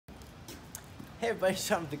Hey everybody,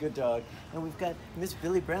 Sean with the Good Dog, and we've got Miss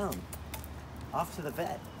Billie Brown off to the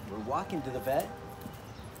vet. We're walking to the vet,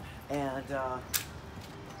 and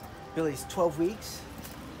Billie's 12 weeks.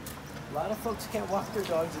 A lot of folks can't walk their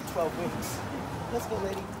dogs at 12 weeks. Let's go,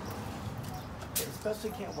 lady. They especially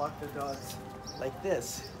can't walk their dogs like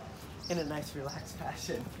this in a nice, relaxed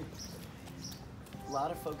fashion. A lot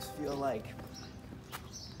of folks feel like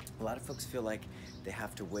they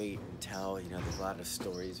have to wait until, there's a lot of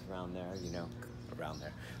stories around there,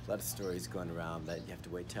 a lot of stories going around that you have to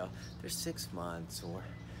wait till they're 6 months or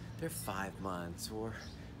they're 5 months or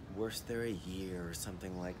worse, they're a year or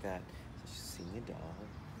something like that. So she's seeing a dog.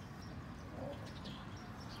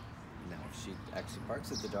 Now, if she actually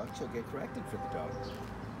barks at the dog, she'll get corrected for the dog.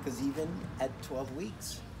 Because even at 12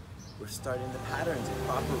 weeks, we're starting the patterns of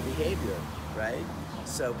proper behavior, right?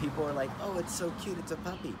 So people are like, oh, it's so cute, it's a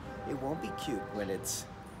puppy. It won't be cute when it's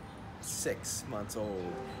 6 months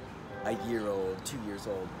old, a year old, 2 years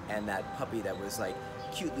old, and that puppy that was like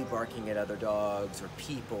cutely barking at other dogs or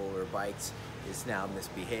people or bikes is now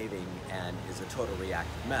misbehaving and is a total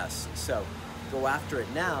reactive mess. So go after it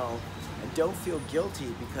now and don't feel guilty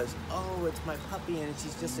because, oh, it's my puppy and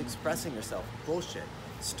she's just expressing herself. Bullshit.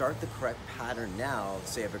 Start the correct pattern now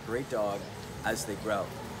so you have a great dog as they grow.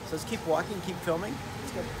 So let's keep walking, keep filming.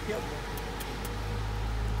 Let's go. Yep.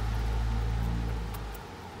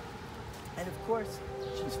 And of course,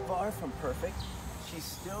 she's far from perfect. She's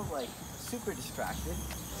still like super distracted.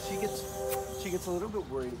 She gets a little bit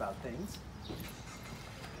worried about things.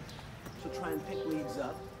 She'll try and pick leaves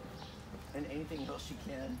up and anything else she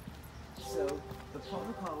can. So the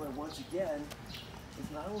prong collar, once again, is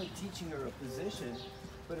not only teaching her a position,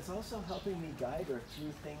 but it's also helping me guide her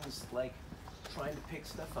through things like trying to pick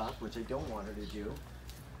stuff up, which I don't want her to do,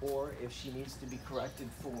 or if she needs to be corrected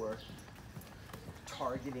for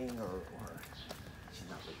targeting or she's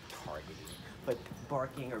not really targeting, but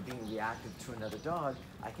barking or being reactive to another dog,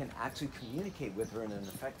 I can actually communicate with her in an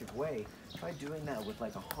effective way. Try doing that with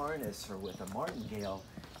like a harness or with a martingale,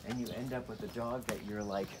 and you end up with a dog that you're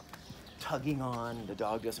like tugging on, the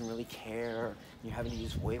dog doesn't really care, you're having to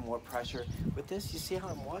use way more pressure. With this, you see how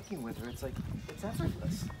I'm walking with her, it's like, it's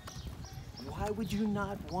effortless. Why would you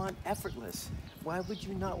not want effortless? Why would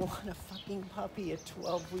you not want a fucking puppy at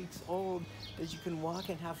 12 weeks old that you can walk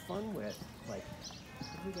and have fun with? Like,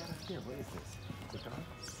 what do we got up here? What is this? Is it a dog?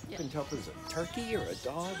 Yeah. You can tell if it's a turkey or a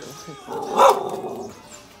dog or...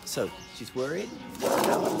 So, she's worried.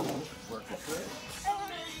 Work it through.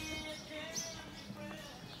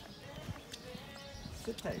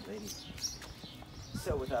 Sit tight, lady.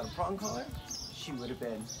 So without a prong collar, she would have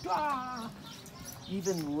been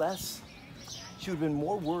even less. She would have been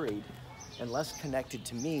more worried and less connected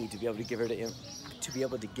to me to be able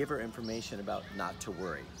to give her information about not to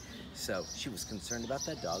worry. So she was concerned about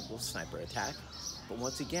that dog will sniper attack. But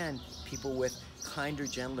once again, people with kinder,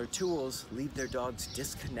 gentler tools leave their dogs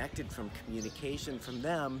disconnected from communication from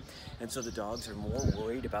them, and so the dogs are more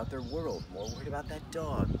worried about their world, more worried about that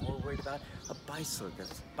dog, more worried about a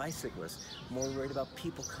bicyclist, more worried about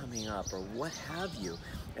people coming up or what have you.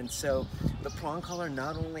 And so the prong collar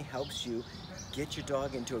not only helps you get your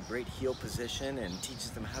dog into a great heel position and teaches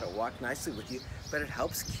them how to walk nicely with you, but it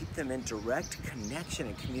helps keep them in direct connection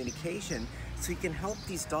and communication so you can help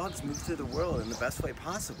these dogs move through the world in the best way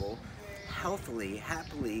possible, healthily,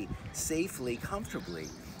 happily, safely, comfortably.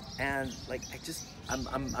 And like,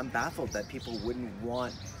 I'm baffled that people wouldn't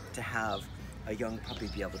want to have a young puppy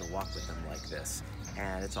be able to walk with them like this.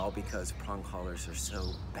 And it's all because prong collars are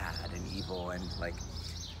so bad and evil and like,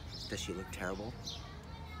 does she look terrible?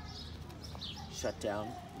 Shut down,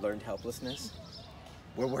 learned helplessness.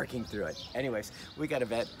 We're working through it. Anyways, we got a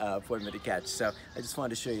vet appointment to catch, so I just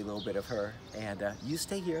wanted to show you a little bit of her. And you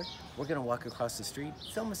stay here. We're gonna walk across the street.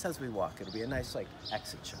 Film us as we walk. It'll be a nice like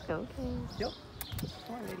exit shot. Okay. Yep.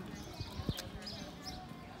 Come on, lady.